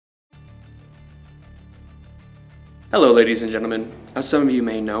Hello ladies and gentlemen. As some of you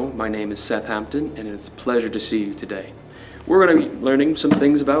may know, my name is Seth Hampton and it's a pleasure to see you today. We're going to be learning some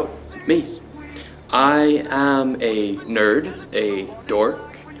things about me. I am a nerd, a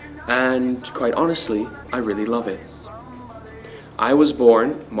dork, and quite honestly, I really love it. I was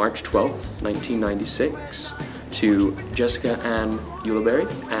born March 12th, 1996 to Jessica Ann Ulibarri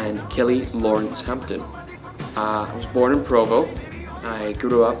and Kelly Lawrence Hampton. I was born in Provo. I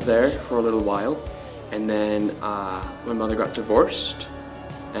grew up there for a little while. And then my mother got divorced,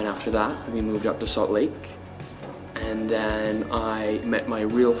 and after that we moved up to Salt Lake. And then I met my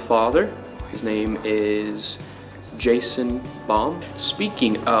real father. His name is Jason Baum.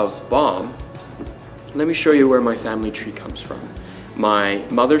 Speaking of Baum, let me show you where my family tree comes from. My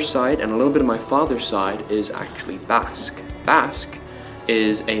mother's side and a little bit of my father's side is actually Basque. Basque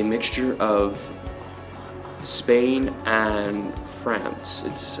is a mixture of Spain and France.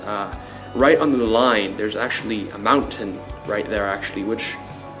 It's right on the line. There's actually a mountain right there actually, which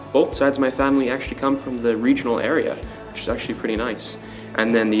both sides of my family actually come from the regional area, which is actually pretty nice.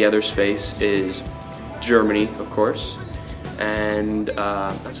 And then the other space is Germany, of course, and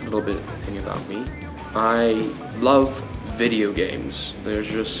that's a little bit of the thing about me. I love video games. They're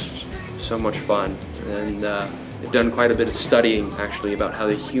just so much fun, and I've done quite a bit of studying actually about how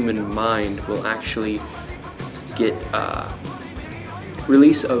the human mind will actually get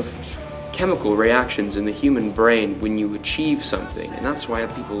release of chemical reactions in the human brain when you achieve something. And that's why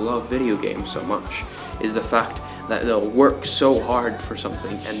people love video games so much, is the fact that they'll work so hard for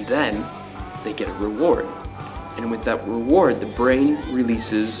something and then they get a reward. And with that reward, the brain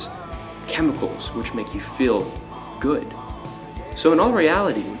releases chemicals which make you feel good. So in all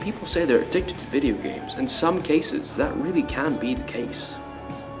reality, when people say they're addicted to video games, in some cases that really can be the case.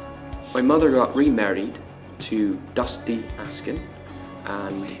 My mother got remarried to Dusty Askin,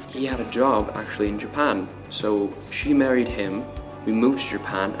 and he had a job actually in Japan. So she married him, we moved to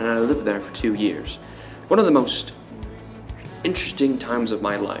Japan, and I lived there for 2 years. One of the most interesting times of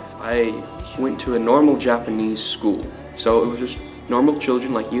my life. I went to a normal Japanese school. So it was just normal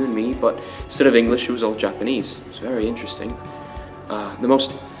children like you and me, but instead of English, it was all Japanese. It was very interesting. The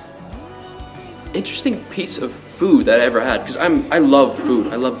most interesting piece of food that I ever had, because I love food,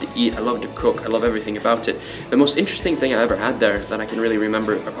 I love to eat, I love to cook, I love everything about it. The most interesting thing I ever had there that I can really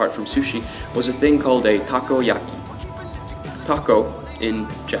remember apart from sushi was a thing called a takoyaki. Taco in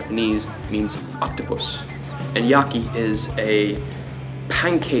Japanese means octopus, and yaki is a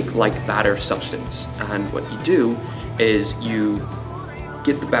pancake-like batter substance. And what you do is you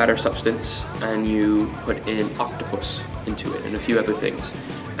get the batter substance and you put in octopus into it and a few other things.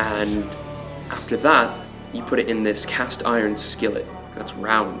 And after that, you put it in this cast iron skillet that's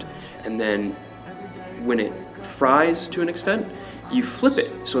round, and then when it fries to an extent, you flip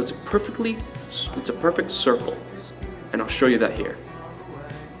it so it's a perfect circle, and I'll show you that here.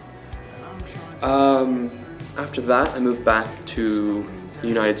 After that, I moved back to the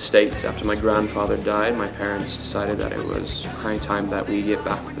United States after my grandfather died. My parents decided that it was high time that we get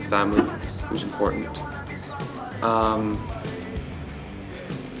back with the family. It was important.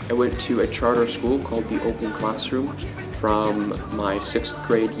 I went to a charter school called the Open Classroom from my 6th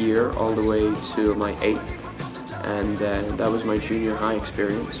grade year all the way to my 8th, and then that was my junior high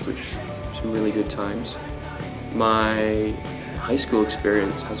experience, which some really good times. My high school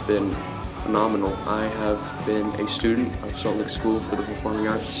experience has been phenomenal. I have been a student of Salt Lake School for the Performing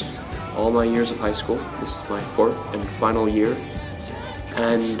Arts all my years of high school. This is my 4th and final year,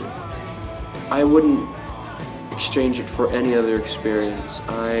 and I wouldn't exchange it for any other experience.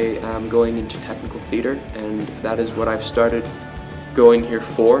 I am going into technical theater, and that is what I've started going here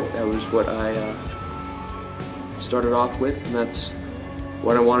for. That was what I started off with, and that's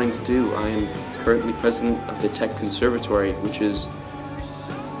what I'm wanting to do. I am currently president of the Tech Conservatory, which is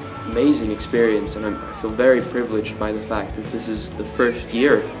an amazing experience, and I feel very privileged by the fact that this is the first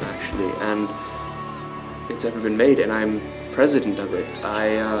year actually, and it's ever been made, and I'm president of it.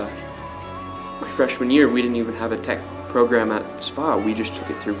 My freshman year, we didn't even have a tech program at SPA. We just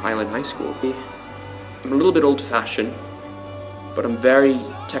took it through Highland High School. I'm a little bit old-fashioned, but I'm very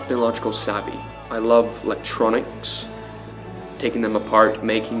technological savvy. I love electronics, taking them apart,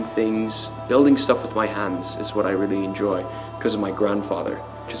 making things, building stuff with my hands is what I really enjoy because of my grandfather,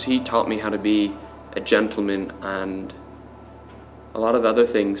 because he taught me how to be a gentleman and a lot of other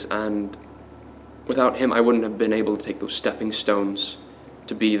things, and without him I wouldn't have been able to take those stepping stones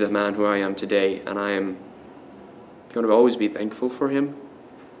to be the man who I am today, and I am going to always be thankful for him,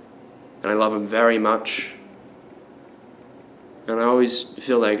 and I love him very much, and I always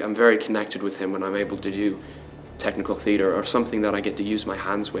feel like I'm very connected with him when I'm able to do technical theater or something that I get to use my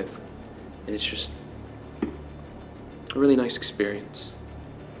hands with. And it's just a really nice experience.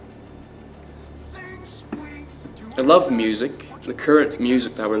 I love music. The current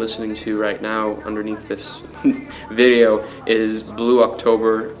music that we're listening to right now underneath this video is Blue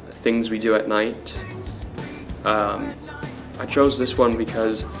October, Things We Do at Night. I chose this one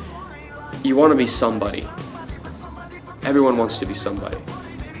because you want to be somebody. Everyone wants to be somebody.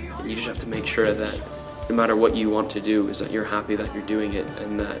 You just have to make sure that no matter what you want to do, is that you're happy that you're doing it,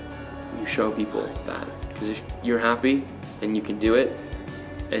 and that you show people that. Because if you're happy and you can do it,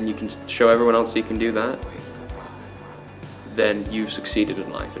 and you can show everyone else you can do that, then you've succeeded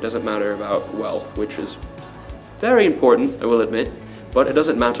in life. It doesn't matter about wealth, which is very important, I will admit, but it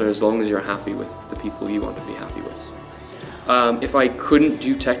doesn't matter as long as you're happy with the people you want to be happy with. If I couldn't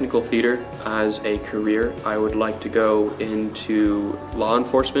do technical theater as a career, I would like to go into law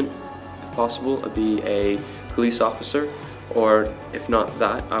enforcement, if possible. I'd be a police officer, or if not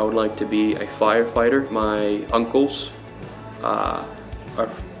that, I would like to be a firefighter. My uncles are a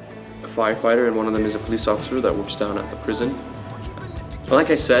firefighter, and one of them is a police officer that works down at the prison. But like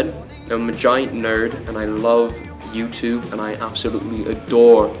I said, I'm a giant nerd, and I love YouTube, and I absolutely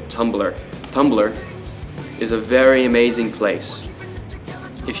adore Tumblr. Tumblr is a very amazing place,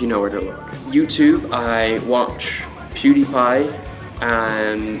 if you know where to look. YouTube, I watch PewDiePie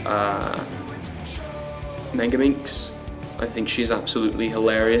and Megaminx. I think she's absolutely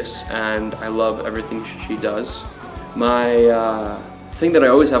hilarious, and I love everything she does. My thing that I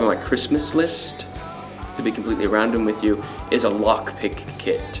always have on my Christmas list, to be completely random with you, is a lockpick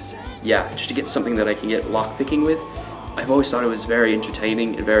kit. Yeah, just to get something that I can get lockpicking with. I've always thought it was very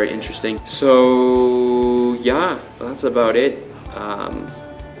entertaining and very interesting. So yeah, that's about it.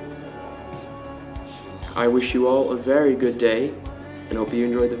 I wish you all a very good day, and hope you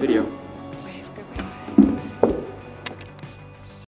enjoyed the video.